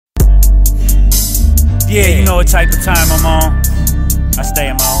Yeah, you know what type of time I'm on. I stay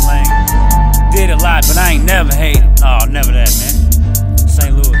in my own lane. Did a lot, but I ain't never hate. No, never that, man.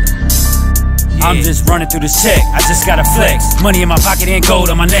 St. Louis. I'm just running through this check, I just gotta flex. Money in my pocket and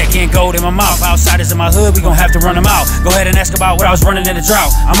gold on my neck, and gold in my mouth. Outsiders in my hood, we gon' have to run them out. Go ahead and ask about what I was running in the drought.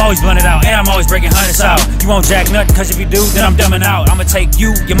 I'm always blunted out, and I'm always breaking hundreds out. You won't jack nothing, cause if you do, then I'm dumbing out. I'ma take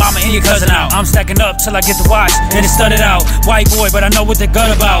you, your mama, and your cousin out. I'm stacking up till I get the watch, and it's studded out. White boy, but I know what they're gut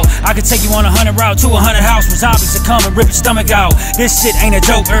about. I could take you on a 100 route to a 100 house with zombies that come and rip your stomach out. This shit ain't a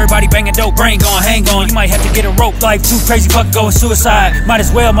joke, everybody banging dope, brain gon' hang on. You might have to get a rope, life too crazy, fucking going suicide. Might as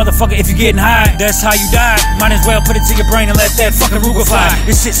well, motherfucker, if you getting high, that's how you die. Might as well put it to your brain and let that fucking Ruger fly.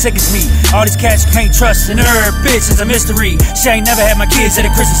 This shit sickens me. All these cats you can't trust, and her bitch is a mystery. She ain't never had my kids at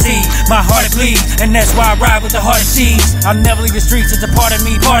a Christmas Eve. My heart it bleeds, and that's why I ride with the heart of cheese. I'll never leave the streets, it's a part of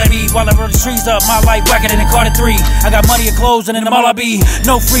me. While I roll the trees up, my life whacker than a Carter 3. I got money and clothes, and in the mall I be.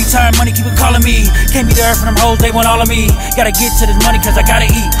 No free time, money keep it calling me. Can't be there for them hoes, they want all of me. Gotta get to this money cause I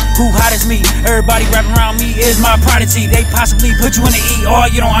gotta eat. Who hot as me? Everybody rapping around me is my prodigy. They possibly put you in the E, or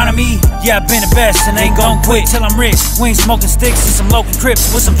you don't honor me. Yeah, I've been the best, and ain't gon' quit till I'm rich. We ain't smoking sticks and some local crips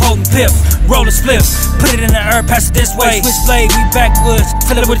with some potent pip. Roll a split, put it in the air, pass it this way. Switchblade, we backwoods,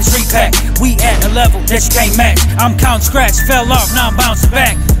 fill it with a tree pack. We at a level that you can't match. I'm counting scratch, fell off, now I'm bouncing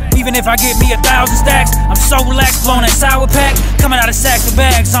back. Even if I get me 1,000 stacks, I'm so relaxed, blowing that sour pack. Coming out of sacks of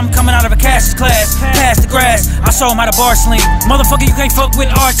bags, I'm coming out of a cash's class. Past the grass, I saw him out of bar sling. Motherfucker, you can't fuck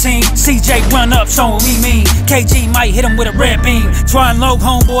with our team. CJ run up, showing what we mean. KG might hit him with a red beam. Try and low,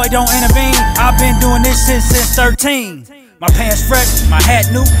 homeboy, don't intervene. I've been doing this since 13. My pants fresh, my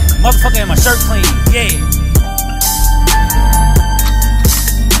hat new, motherfucker, and my shirt clean. Yeah.